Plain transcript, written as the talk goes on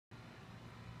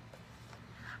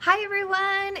Hi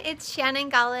everyone, it's Shannon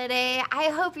Galladay. I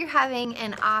hope you're having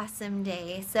an awesome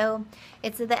day. So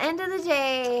it's at the end of the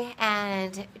day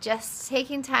and just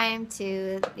taking time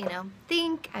to,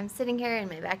 think. I'm sitting here in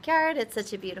my backyard. It's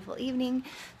such a beautiful evening.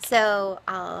 So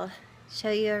I'll show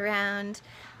you around.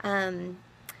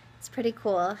 It's pretty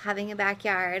cool having a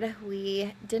backyard.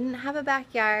 We didn't have a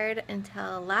backyard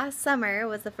until last summer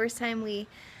was the first time we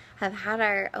have had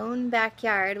our own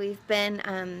backyard. We've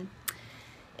been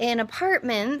in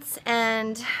apartments,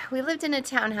 and we lived in a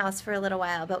townhouse for a little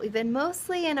while, but we've been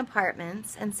mostly in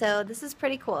apartments, and so this is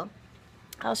pretty cool.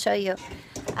 I'll show you.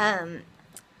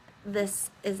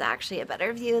 This is actually a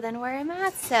better view than where I'm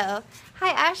at, so hi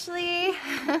Ashley.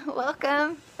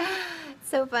 Welcome.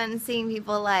 So fun seeing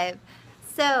people live.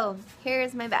 So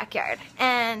here's my backyard,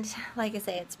 and like I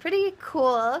say, it's pretty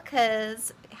cool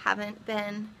because haven't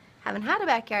had a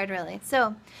backyard really.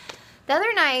 So the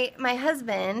other night, my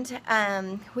husband,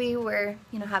 we were,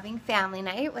 having family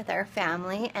night with our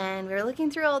family, and we were looking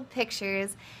through old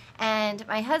pictures, and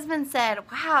my husband said,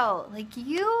 wow, like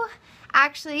you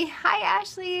actually, hi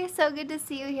Ashley, so good to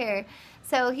see you here.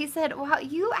 So he said, wow,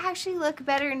 you actually look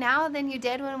better now than you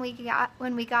did when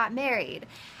we got married.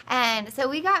 And so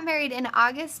we got married in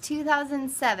August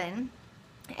 2007,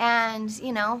 and,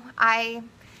 I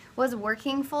was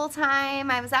working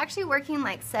full-time. I was actually working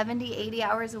like 70, 80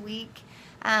 hours a week.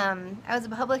 I was a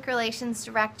public relations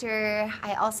director.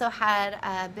 I also had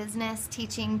a business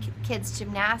teaching kids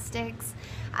gymnastics.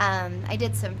 I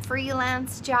did some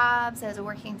freelance jobs. I was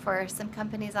working for some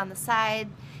companies on the side,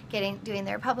 doing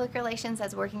their public relations. I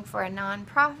was working for a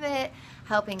nonprofit,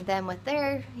 helping them with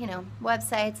their,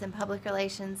 websites and public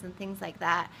relations and things like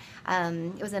that.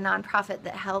 It was a nonprofit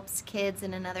that helps kids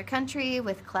in another country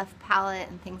with cleft palate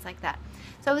and things like that.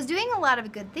 So I was doing a lot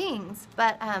of good things,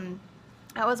 but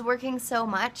I was working so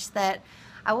much that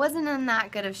I wasn't in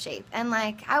that good of shape. And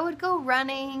like I would go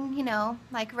running,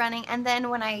 running, and then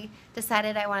when I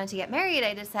decided I wanted to get married,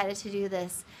 I decided to do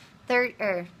this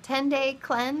 10-day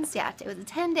cleanse. Yeah, it was a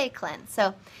 10-day cleanse.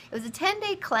 So it was a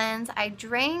 10-day cleanse. I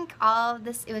drank all of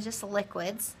this. It was just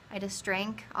liquids. I just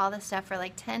drank all this stuff for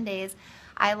like 10 days.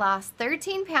 I lost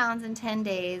 13 pounds in 10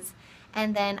 days,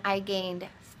 and then I gained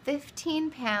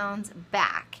 15 pounds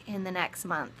back in the next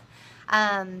month.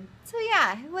 So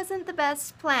yeah, it wasn't the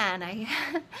best plan. And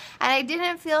I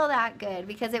didn't feel that good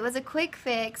because it was a quick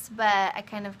fix, but I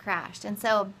kind of crashed. And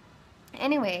so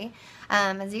anyway,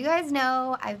 as you guys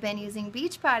know, I've been using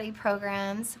Beachbody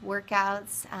programs,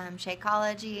 workouts,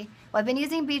 Shakeology. Well, I've been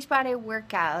using Beachbody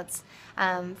workouts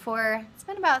it's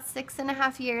been about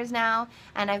 6.5 years now,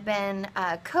 and I've been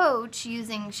a coach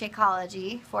using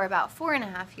Shakeology for about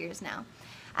 4.5 years now.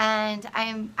 And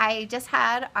I just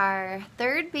had our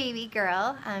third baby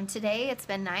girl today. It's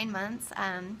been 9 months.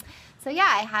 So yeah,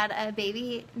 I had a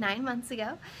baby 9 months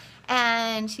ago,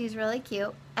 and she's really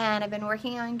cute. And I've been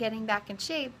working on getting back in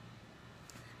shape.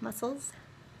 Muscles?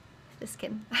 Just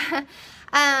kidding.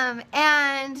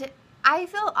 And I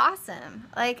feel awesome.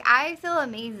 Like, I feel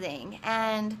amazing.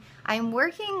 And I'm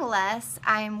working less.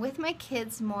 I'm with my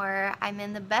kids more. I'm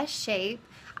in the best shape.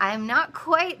 I'm not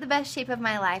quite the best shape of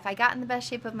my life. I got in the best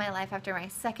shape of my life after my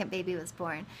second baby was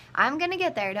born. I'm gonna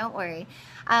get there, don't worry.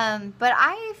 But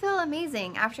I feel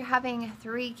amazing after having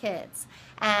 3 kids.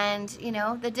 And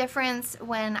the difference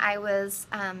when I was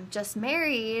just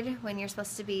married, when you're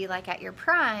supposed to be like at your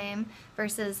prime,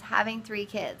 versus having 3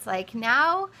 kids. Like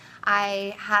now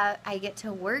I get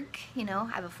to work, I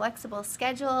have a flexible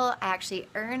schedule. I actually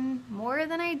earn more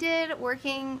than I did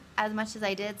working as much as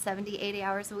I did, 70, 80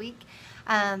 hours a week.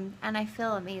 And I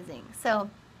feel amazing. So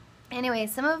anyway,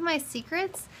 some of my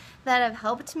secrets that have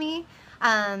helped me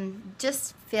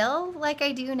just feel like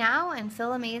I do now and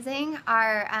feel amazing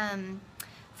are,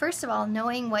 first of all,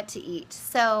 knowing what to eat.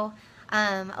 So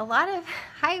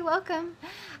hi, welcome.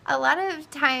 A lot of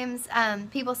times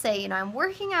people say, I'm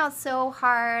working out so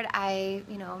hard,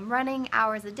 I'm running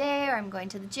hours a day, or I'm going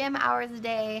to the gym hours a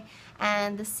day,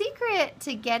 and the secret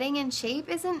to getting in shape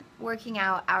isn't working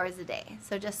out hours a day.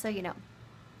 So just so you know.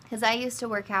 Because I used to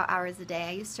work out hours a day.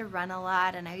 I used to run a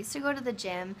lot, and I used to go to the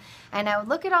gym, and I would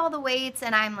look at all the weights,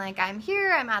 and I'm like, I'm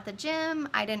here, I'm at the gym.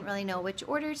 I didn't really know which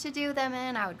order to do them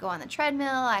in. I would go on the treadmill.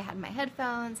 I had my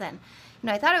headphones, and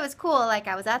I thought it was cool. Like,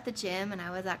 I was at the gym, and I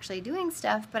was actually doing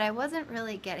stuff, but I wasn't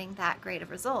really getting that great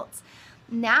of results.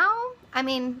 Now,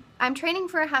 I'm training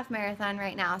for a half marathon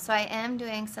right now, so I am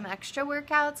doing some extra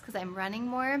workouts because I'm running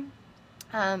more,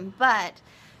 but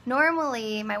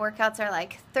normally my workouts are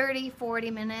like 30,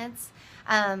 40 minutes.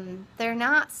 They're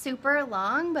not super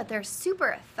long, but they're super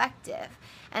effective.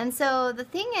 And so the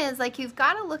thing is, like, you've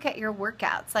got to look at your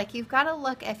workouts. Like, you've got to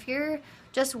look, if you're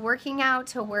just working out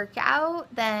to work out,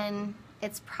 then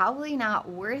it's probably not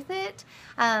worth it.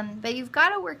 But you've got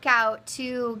to work out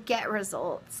to get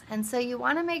results. And so you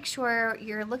want to make sure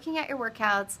you're looking at your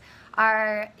workouts.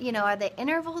 Are they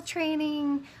interval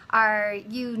training? Are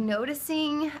you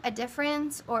noticing a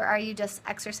difference, or are you just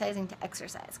exercising to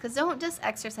exercise? Because don't just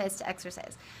exercise to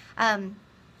exercise. And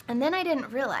then I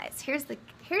didn't realize, here's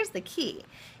the key,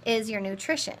 is your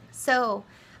nutrition. So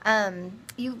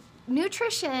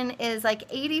nutrition is like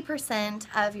 80%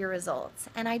 of your results.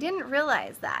 And I didn't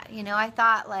realize that. I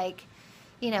thought like,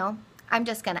 I'm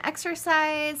just going to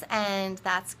exercise and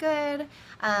that's good.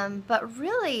 But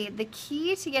really, the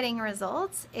key to getting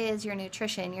results is your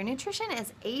nutrition. Your nutrition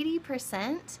is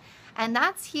 80%, and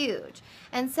that's huge.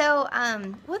 And so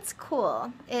what's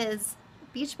cool is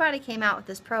Beachbody came out with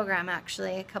this program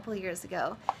actually a couple years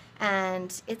ago,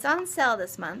 and it's on sale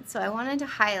this month, so I wanted to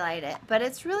highlight it. But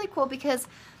it's really cool because,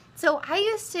 so I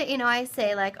used to, I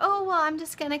say like, oh, well, I'm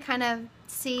just going to kind of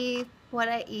see what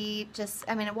I eat,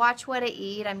 watch what I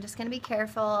eat, I'm just going to be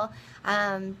careful,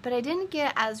 but I didn't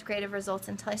get as great of results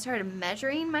until I started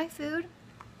measuring my food,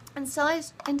 until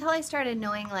I started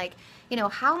knowing like,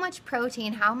 how much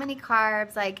protein, how many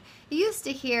carbs. Like, you used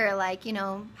to hear like,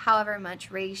 however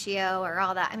much ratio or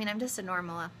all that. I'm just a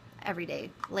normal everyday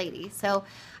lady. So,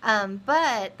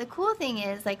 but the cool thing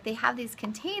is like they have these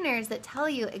containers that tell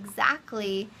you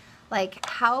exactly like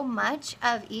how much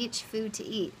of each food to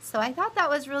eat. So I thought that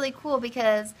was really cool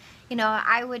because,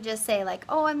 I would just say like,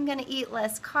 oh, I'm gonna eat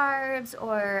less carbs,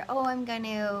 or oh, I'm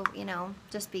gonna,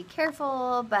 just be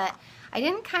careful, but I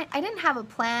didn't have a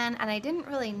plan, and I didn't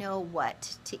really know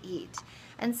what to eat.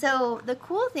 And so the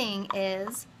cool thing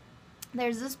is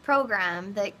there's this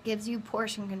program that gives you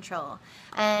portion control.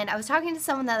 And I was talking to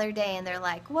someone the other day, and they're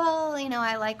like, well,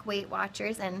 I like Weight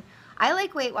Watchers, and I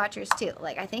like Weight Watchers too.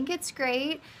 Like, I think it's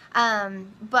great,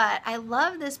 but I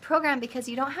love this program because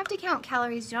you don't have to count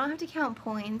calories, you don't have to count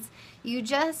points, you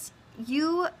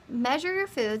measure your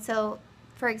food. So,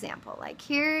 for example, like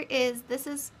this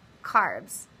is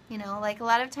carbs. Like a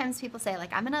lot of times people say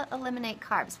like, I'm gonna eliminate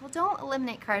carbs. Well, don't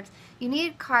eliminate carbs. You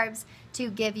need carbs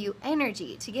to give you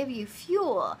energy, to give you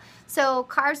fuel. So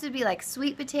carbs would be like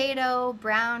sweet potato,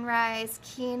 brown rice,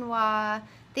 quinoa,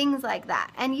 things like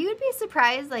that. And you'd be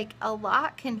surprised, like a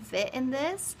lot can fit in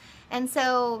this. And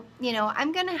so,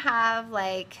 I'm gonna have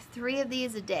like 3 of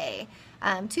these a day,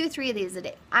 2-3 of these a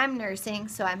day. I'm nursing,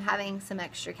 so I'm having some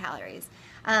extra calories.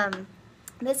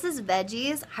 This is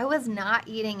veggies. I was not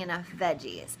eating enough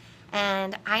veggies,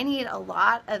 and I need a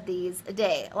lot of these a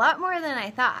day, a lot more than I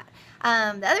thought.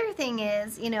 The other thing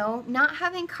is, not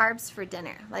having carbs for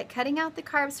dinner, like cutting out the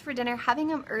carbs for dinner, having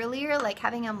them earlier, like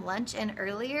having them lunch and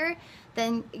earlier,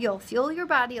 then you'll fuel your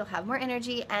body, you'll have more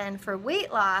energy, and for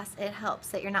weight loss, it helps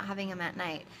that you're not having them at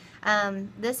night.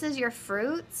 This is your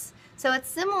fruits, so it's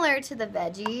similar to the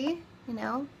veggie,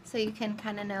 so you can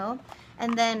kind of know.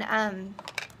 And then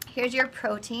here's your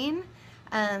protein.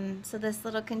 So this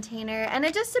little container, and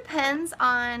it just depends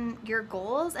on your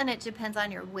goals, and it depends on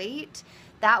your weight.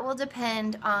 That will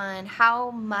depend on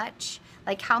how much,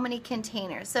 like how many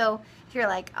containers. So if you're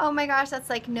like, oh my gosh,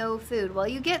 that's like no food, well,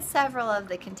 you get several of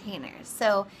the containers.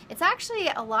 So it's actually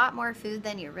a lot more food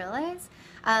than you realize.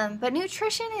 But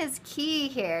nutrition is key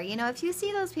here. If you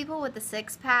see those people with the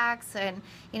 6-packs and,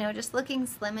 just looking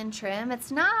slim and trim,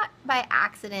 it's not by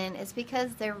accident. It's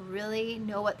because they really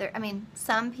know what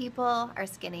some people are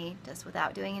skinny just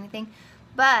without doing anything.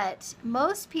 But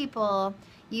most people,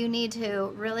 you need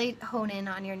to really hone in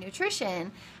on your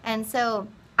nutrition. And so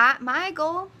my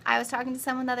goal, I was talking to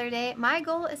someone the other day, my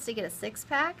goal is to get a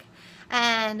 6-pack.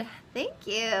 And thank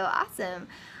you, awesome.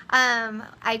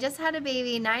 I just had a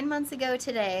baby 9 months ago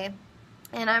today,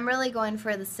 and I'm really going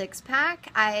for the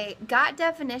 6-pack. I got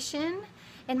definition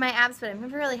in my abs, but I've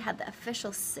never really had the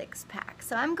official 6-pack.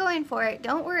 So I'm going for it.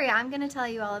 Don't worry, I'm going to tell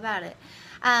you all about it.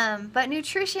 But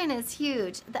nutrition is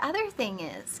huge. The other thing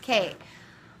is, okay,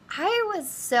 I was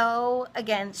so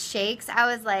against shakes. I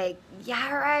was like,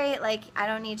 yeah, right, like I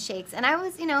don't need shakes. And I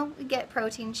was, we get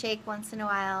protein shake once in a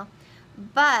while.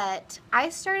 But I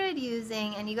started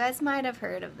using, and you guys might have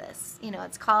heard of this,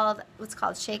 it's called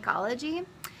Shakeology.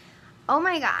 Oh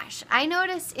my gosh, I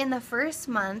noticed in the first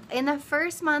month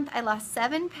I lost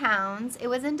 7 pounds. It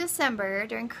was in December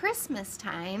during Christmas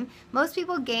time. Most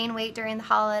people gain weight during the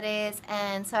holidays,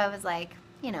 and so I was like,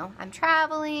 I'm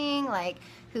traveling, like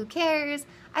who cares?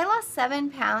 I lost 7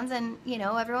 pounds, and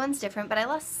everyone's different, but I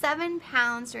lost 7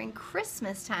 pounds during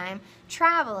Christmas time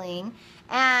traveling,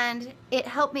 and it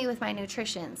helped me with my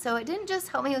nutrition. So it didn't just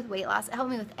help me with weight loss, it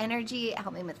helped me with energy, it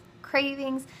helped me with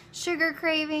cravings, sugar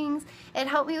cravings. It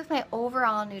helped me with my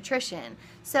overall nutrition.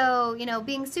 So, you know,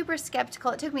 being super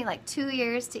skeptical, it took me like 2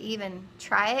 years to even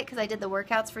try it because I did the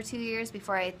workouts for 2 years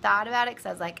before I thought about it because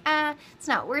I was like, it's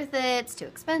not worth it, it's too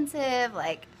expensive,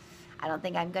 like, I don't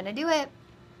think I'm gonna do it.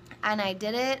 And I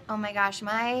did it. Oh my gosh,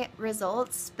 my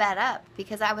results sped up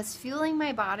because I was fueling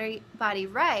my body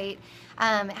right.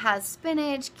 It has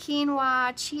spinach,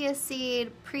 quinoa, chia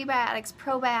seed, prebiotics,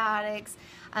 probiotics.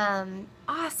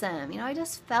 Awesome. You know, I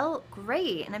just felt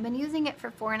great, and I've been using it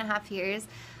for 4.5 years.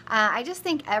 I just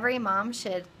think every mom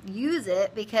should use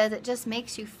it because it just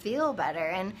makes you feel better.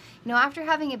 And, you know, after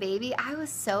having a baby, I was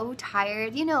so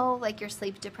tired, you know, like you're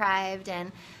sleep deprived,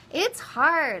 and it's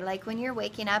hard, like when you're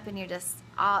waking up and you're just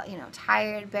all, you know,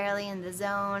 tired, barely in the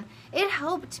zone. It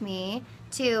helped me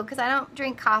too because I don't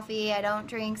drink coffee, I don't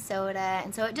drink soda,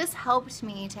 and so it just helped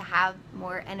me to have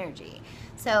more energy.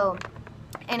 So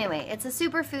anyway, it's a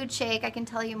superfood shake. I can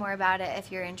tell you more about it if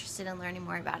you're interested in learning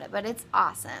more about it, but it's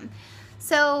awesome.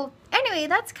 So anyway,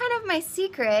 that's kind of my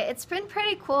secret. It's been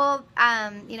pretty cool.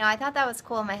 You know, I thought that was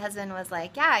cool. My husband was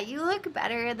like, yeah, you look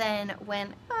better than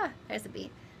when, there's a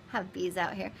bee. I have bees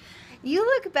out here. You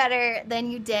look better than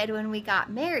you did when we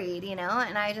got married, you know?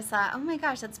 And I just thought, oh my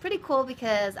gosh, that's pretty cool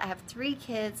because I have 3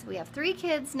 kids. We have 3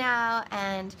 kids now,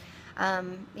 and,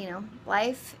 you know,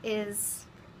 life is,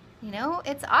 you know,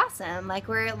 it's awesome. Like,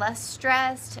 we're less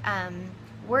stressed,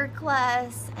 work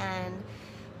less, and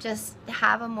just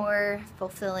have a more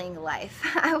fulfilling life,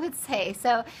 I would say.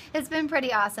 So it's been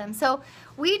pretty awesome. So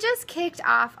we just kicked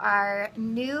off our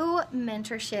new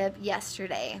mentorship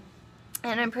yesterday,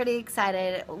 and I'm pretty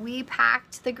excited. We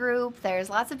packed the group. There's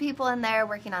lots of people in there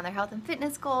working on their health and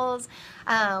fitness goals,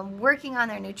 working on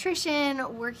their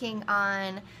nutrition, working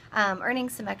on earning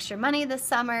some extra money this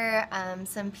summer.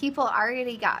 Some people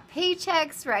already got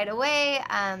paychecks right away,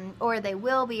 or they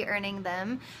will be earning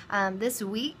them this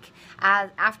week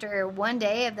after 1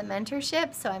 day of the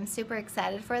mentorship, so I'm super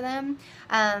excited for them.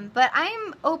 But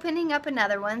I'm opening up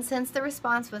another one since the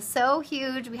response was so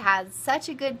huge. We had such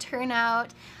a good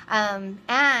turnout,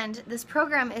 and this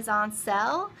program is on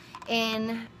sale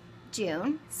in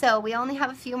June, so we only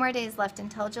have a few more days left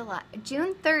until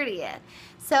June 30th.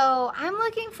 So I'm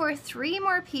looking for 3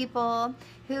 more people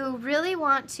who really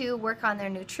want to work on their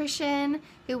nutrition,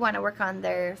 who want to work on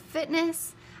their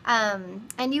fitness,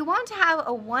 and you want to have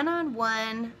a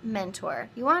one-on-one mentor.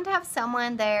 You want to have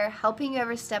someone there helping you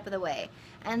every step of the way.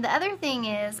 And the other thing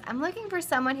is, I'm looking for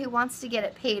someone who wants to get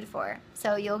it paid for.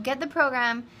 So you'll get the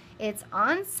program. It's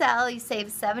on sale. You save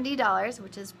 $70,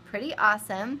 which is pretty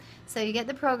awesome. So you get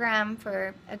the program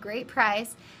for a great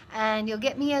price, and you'll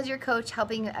get me as your coach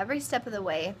helping you every step of the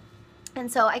way.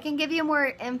 And so I can give you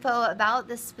more info about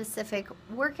this specific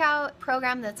workout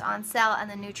program that's on sale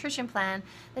and the nutrition plan.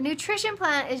 The nutrition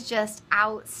plan is just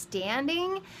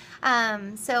outstanding,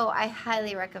 so I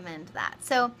highly recommend that.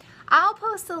 So I'll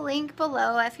post the link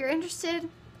below if you're interested,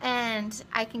 and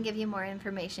I can give you more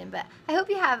information. But I hope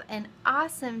you have an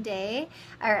awesome day,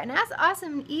 or an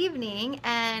awesome evening,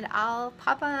 and I'll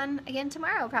pop on again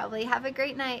tomorrow probably. Have a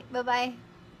great night. Bye-bye.